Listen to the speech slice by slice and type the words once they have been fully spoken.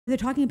they're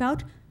talking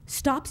about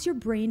stops your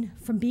brain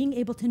from being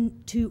able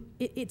to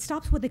it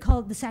stops what they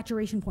call the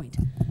saturation point.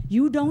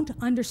 You don't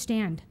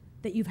understand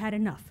that you've had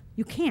enough.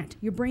 You can't.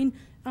 Your brain,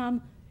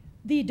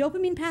 the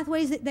dopamine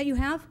pathways that you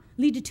have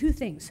lead to two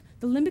things.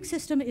 The limbic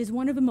system is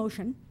one of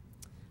emotion,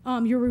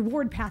 your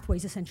reward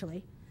pathways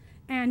essentially,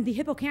 and the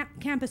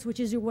hippocampus, which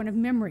is your one of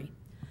memory.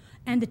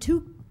 And the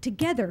two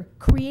together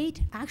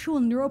create actual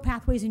neural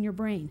pathways in your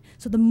brain.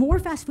 So the more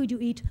fast food you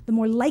eat, the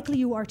more likely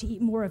you are to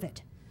eat more of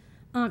it.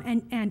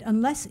 And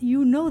unless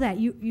you know that,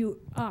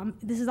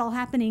 this is all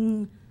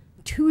happening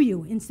to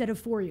you instead of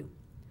for you.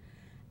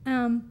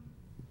 I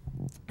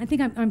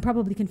think I'm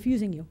probably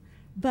confusing you,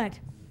 but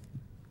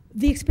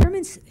the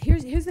experiments,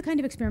 here's the kind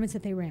of experiments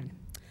that they ran.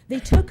 They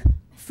took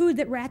food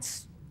that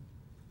rats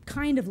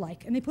kind of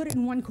like, and they put it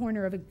in one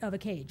corner of a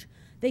cage.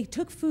 They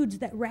took foods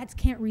that rats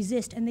can't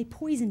resist, and they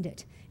poisoned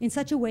it in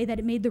such a way that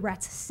it made the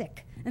rats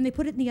sick, and they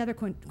put it in the other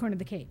corner of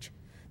the cage.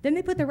 Then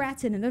they put the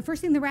rats in, and the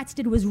first thing the rats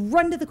did was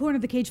run to the corner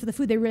of the cage for the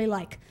food they really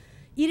like,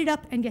 eat it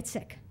up, and get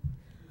sick.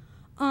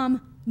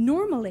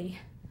 Normally,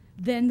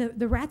 then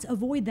the rats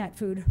avoid that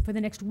food for the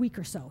next week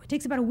or so. It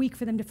takes about a week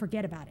for them to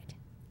forget about it,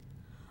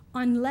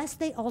 unless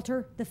they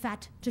alter the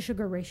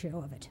fat-to-sugar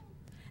ratio of it.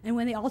 And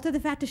when they alter the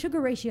fat-to-sugar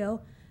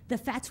ratio,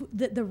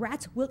 the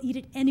rats will eat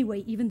it anyway,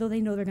 even though they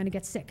know they're going to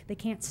get sick. They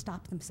can't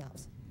stop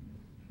themselves.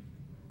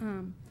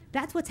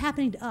 That's what's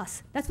happening to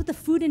us. That's what the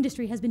food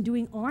industry has been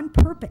doing on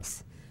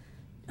purpose.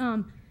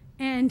 Why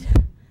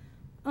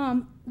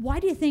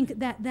do you think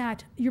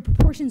that your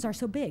proportions are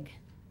so big?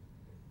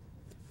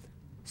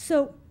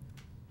 So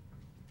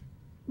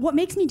what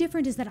makes me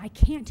different is that I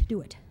can't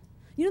do it.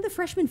 You know the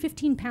freshman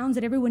 15 pounds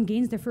that everyone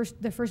gains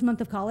their first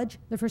month of college,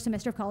 their first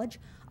semester of college?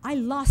 I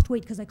lost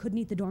weight because I couldn't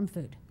eat the dorm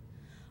food.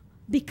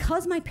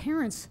 Because my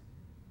parents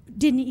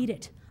didn't eat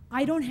it,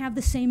 I don't have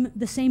the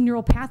same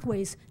neural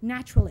pathways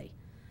naturally.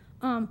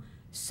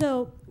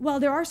 So while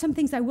there are some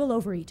things I will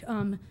overeat,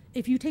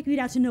 if you take me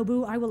out to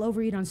Nobu, I will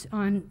overeat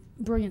on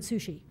brilliant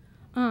sushi.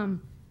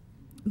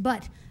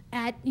 But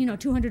at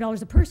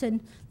 $200 a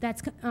person,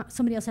 that's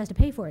somebody else has to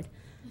pay for it.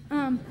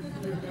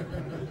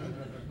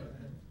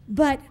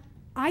 But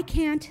I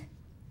can't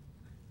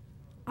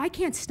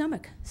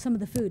stomach some of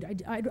the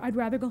food. I'd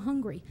rather go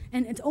hungry,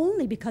 and it's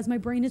only because my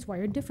brain is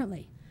wired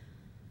differently.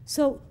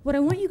 So what I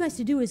want you guys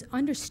to do is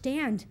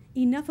understand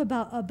enough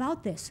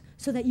about this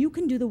so that you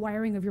can do the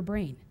wiring of your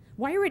brain.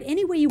 Wire it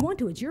any way you want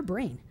to. It's your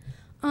brain.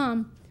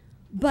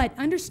 But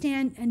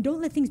understand and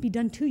don't let things be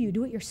done to you.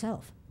 Do it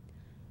yourself.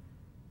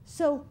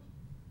 So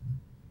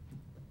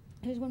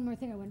here's one more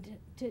thing I wanted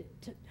to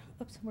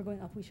oops, we're going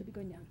up. We should be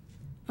going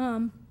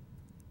down.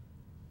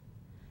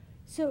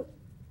 So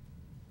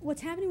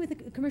what's happening with the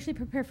commercially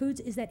prepared foods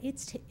is that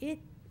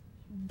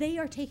they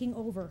are taking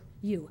over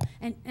you.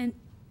 And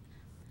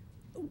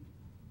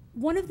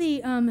one of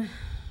the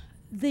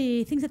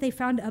things that they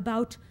found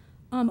about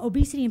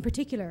obesity in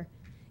particular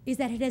is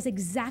that it has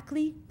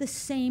exactly the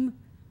same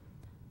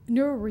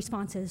neural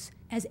responses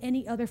as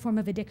any other form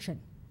of addiction.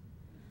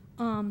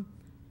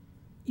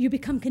 You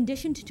become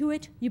conditioned to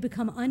it, you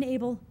become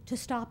unable to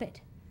stop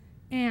it.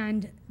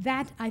 And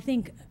that, I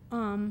think,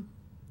 not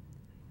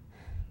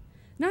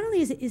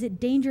only is it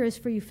dangerous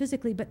for you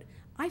physically, but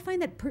I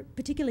find that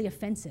particularly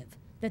offensive,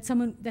 that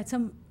someone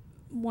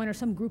or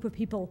some group of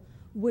people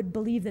would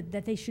believe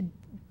that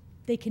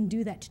they can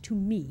do that to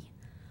me.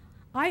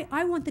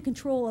 I want the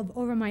control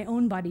over my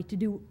own body to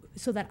do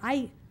so that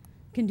I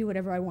can do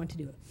whatever I want to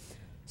do.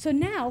 So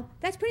now,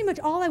 that's pretty much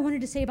all I wanted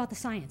to say about the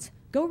science.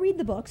 Go read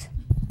the books.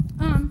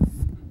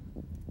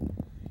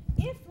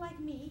 If, like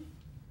me,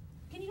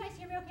 can you guys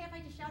hear me okay if I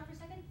just shout for a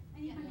second?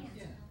 I need my hands.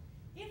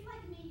 Yeah. If,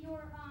 like me,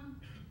 your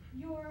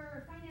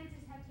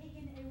finances have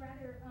taken a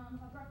rather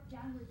abrupt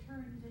downward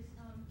turn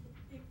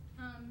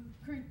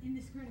in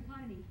this current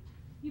economy,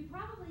 you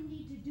probably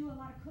need to do a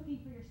lot of cooking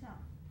for yourself.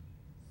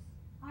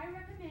 I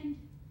recommend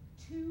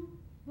 2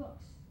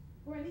 books,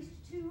 or at least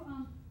two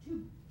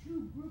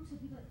groups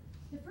of people.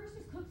 The first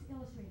is Cook's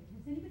Illustrated.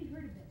 Has anybody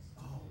heard of this?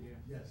 Oh, yeah.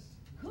 Yes.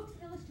 Cook's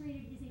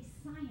Illustrated is a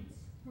science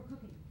for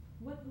cooking.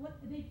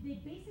 They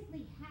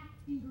basically hack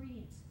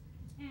ingredients,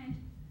 and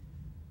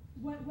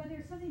whether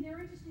it's something they're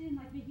interested in,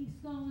 like making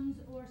scones,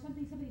 or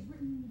something somebody's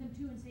written them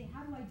to and say,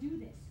 how do I do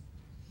this?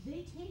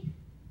 They take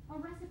a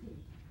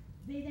recipe.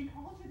 They then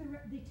alter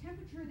the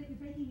temperature that you're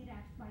baking it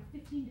at by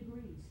 15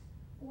 degrees,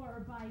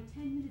 or by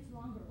 10 minutes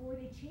longer, or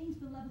they change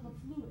the level of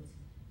fluids,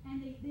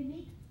 and they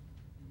make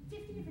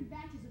 50 different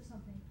batches of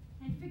something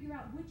and figure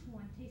out which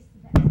one tastes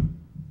the best.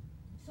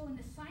 So in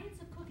the science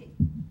of cooking,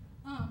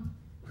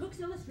 Cook's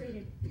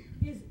Illustrated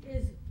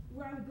is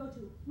where I would go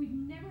to. We've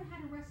never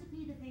had a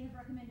recipe that they have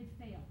recommended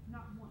fail,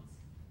 not once.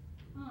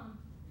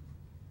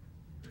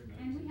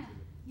 And we have,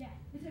 yeah,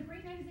 it's a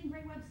great magazine,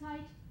 great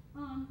website.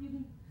 You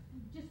can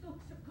just go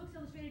to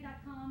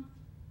cooksillustrated.com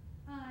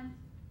and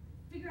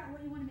figure out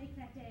what you want to make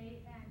that day,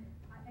 and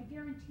I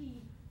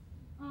guarantee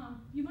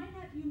you might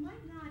not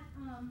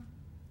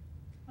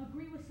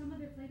agree with some of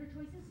their flavor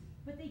choices,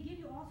 but they give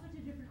you all sorts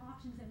of different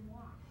options and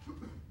why.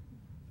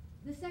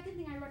 The second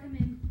thing I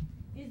recommend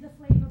is the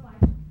Flavor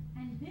Bible.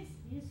 And this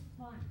is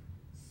fun.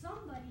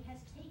 Somebody has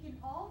taken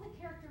all the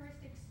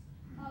characteristics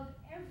of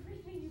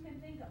everything you can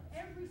think of,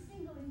 every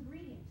single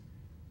ingredient,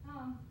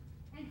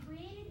 and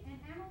created an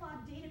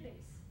analog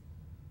database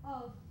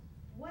of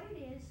what it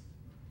is,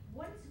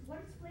 what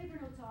its flavor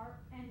notes are,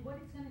 and what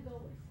it's going to go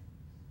with.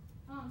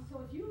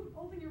 So if you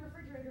open your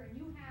refrigerator and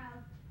you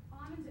have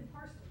almonds and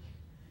parsley,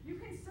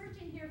 you can search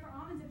in here for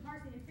almonds and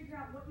parsley and figure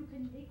out what you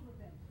can make with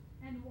them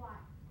and why.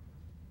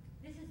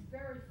 This is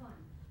very fun.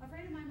 A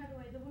friend of mine, by the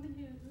way, the woman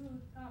who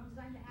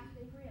designed the Half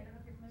Bakery, I don't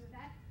know if you're familiar with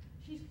that,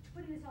 she's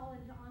putting this all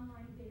into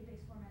online database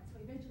format, so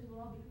eventually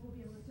we'll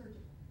be able to search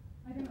it.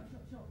 I don't know if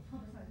she'll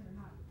publicize it or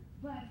not.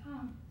 But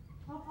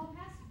I'll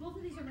pass both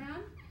of these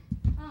around.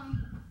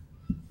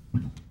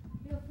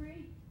 Feel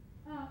free.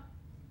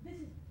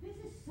 This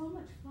is so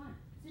much fun.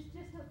 Just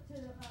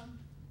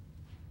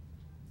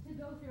to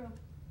go through.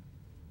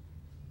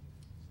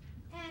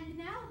 And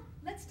now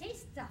let's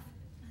taste stuff.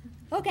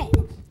 Okay.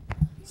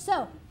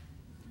 So,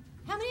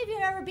 how many of you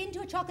have ever been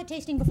to a chocolate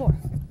tasting before?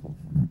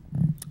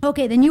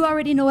 Okay, then you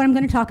already know what I'm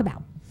going to talk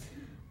about.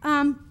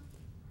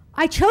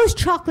 I chose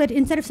chocolate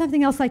instead of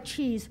something else like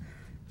cheese.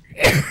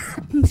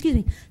 Excuse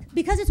me,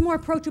 because it's more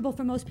approachable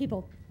for most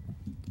people.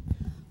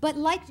 But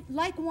like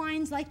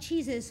wines, like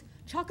cheeses,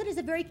 chocolate is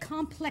a very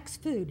complex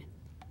food.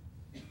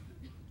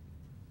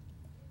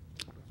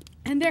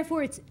 And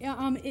therefore, it's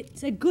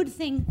a good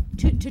thing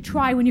to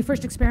try when you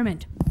first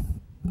experiment.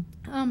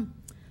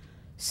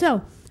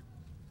 So,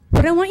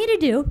 what I want you to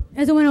do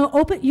is I want to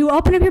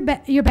open up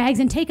your bags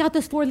and take out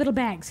those 4 little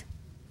bags.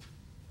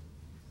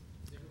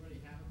 Does everybody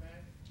have a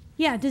bag?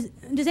 Yeah.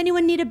 Does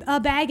anyone need a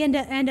bag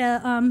and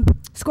a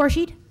score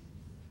sheet?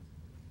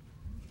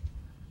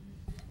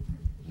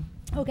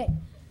 Okay.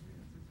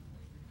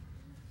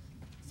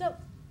 So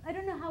I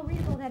don't know how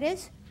readable that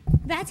is.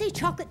 That's a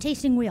chocolate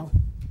tasting wheel.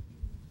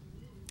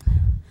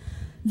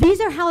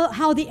 These are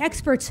how the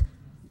experts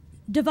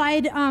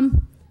divide.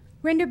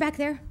 Render back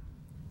there.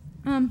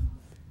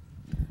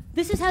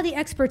 This is how the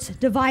experts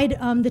divide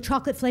the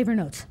chocolate flavor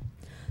notes.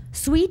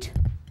 Sweet,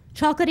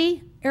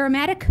 chocolatey,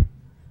 aromatic,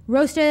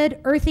 roasted,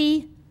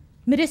 earthy,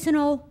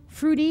 medicinal,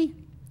 fruity,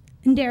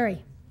 and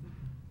dairy.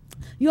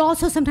 You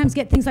also sometimes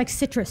get things like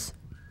citrus.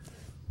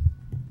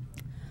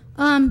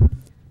 And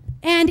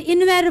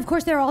in that, of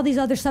course, there are all these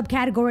other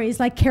subcategories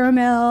like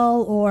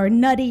caramel or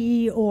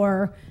nutty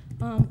or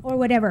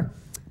whatever.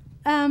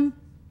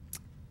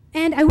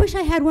 And I wish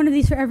I had one of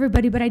these for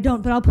everybody, but I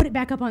don't. But I'll put it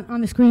back up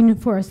on the screen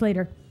for us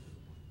later.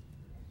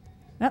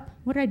 Oh,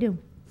 what did I do?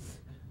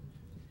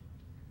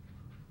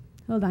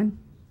 Hold on.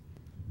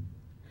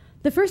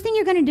 The first thing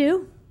you're going to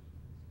do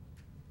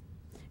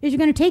is you're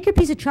going to take your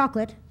piece of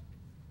chocolate.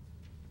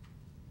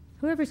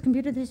 Whoever's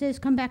computer this is,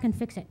 come back and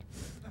fix it.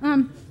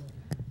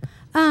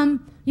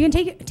 You can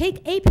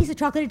take a piece of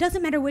chocolate. It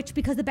doesn't matter which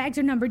because the bags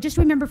are numbered. Just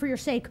remember for your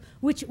sake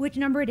which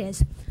number it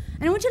is.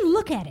 And I want you to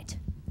look at it.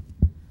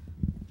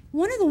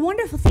 One of the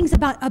wonderful things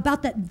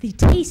about the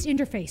taste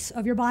interface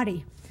of your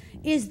body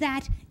is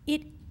that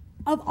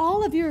of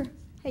all of your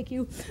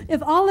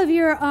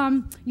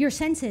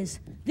senses,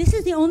 this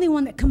is the only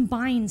one that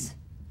combines.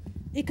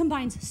 It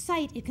combines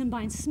sight, it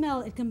combines smell,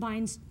 it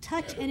combines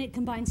touch, and it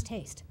combines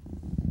taste.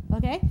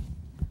 Okay?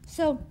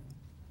 So,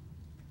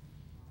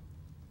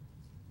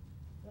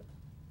 okay,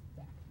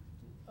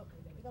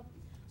 there we go.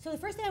 So the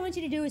first thing I want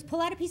you to do is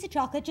pull out a piece of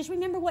chocolate. Just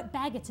remember what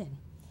bag it's in,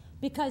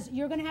 because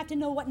you're going to have to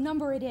know what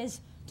number it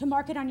is to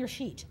mark it on your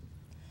sheet.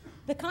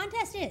 The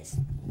contest is,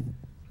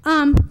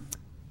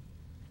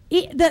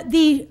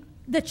 the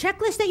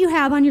checklist that you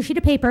have on your sheet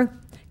of paper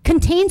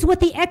contains what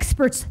the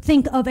experts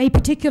think of a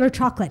particular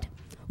chocolate,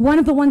 one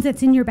of the ones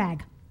that's in your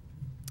bag.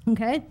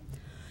 Okay?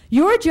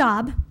 Your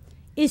job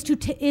is to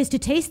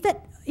taste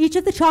each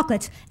of the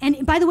chocolates.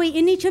 And by the way,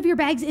 in each of your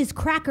bags is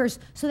crackers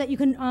so that you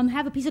can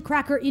have a piece of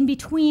cracker in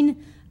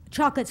between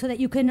chocolate so that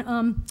you can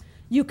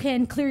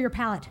clear your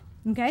palate.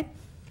 Okay?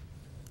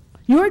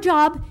 Your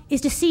job is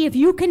to see if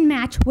you can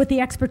match what the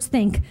experts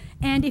think.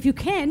 And if you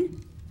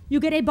can, you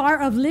get a bar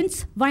of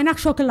Lindt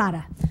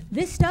Weihnachtsschokolade.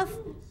 This stuff,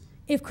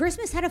 if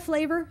Christmas had a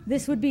flavor,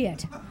 this would be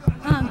it.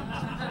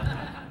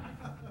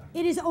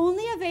 It is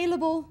only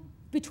available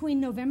between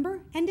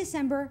November and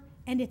December,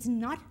 and it's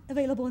not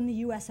available in the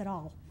US at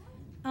all.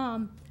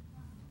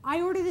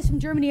 I order this from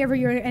Germany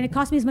every year, and it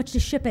costs me as much to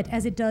ship it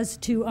as it does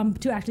to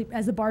actually,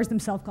 as the bars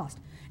themselves cost.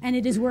 And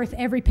it is worth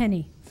every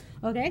penny.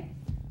 Okay?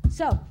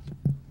 So,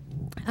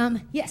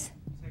 yes?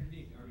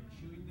 Technique, are we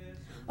chewing this?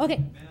 Or Okay.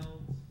 melt?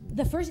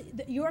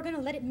 You are going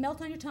to let it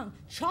melt on your tongue.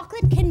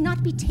 Chocolate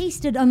cannot be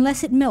tasted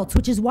unless it melts,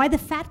 which is why the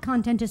fat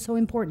content is so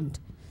important.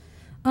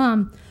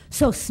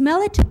 So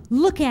smell it,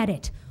 look at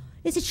it.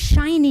 Is it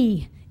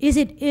shiny? Is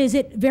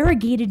it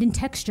variegated in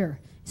texture?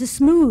 Is it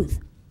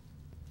smooth?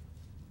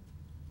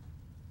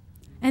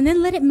 And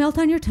then let it melt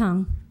on your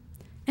tongue.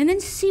 And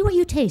then see what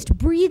you taste.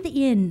 Breathe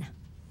in.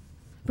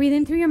 Breathe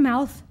in through your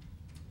mouth.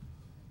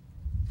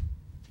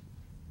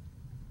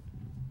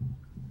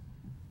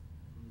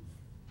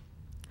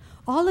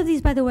 All of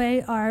these, by the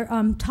way, are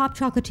top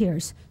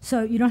chocolatiers,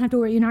 so you don't have to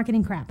worry, you're not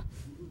getting crap.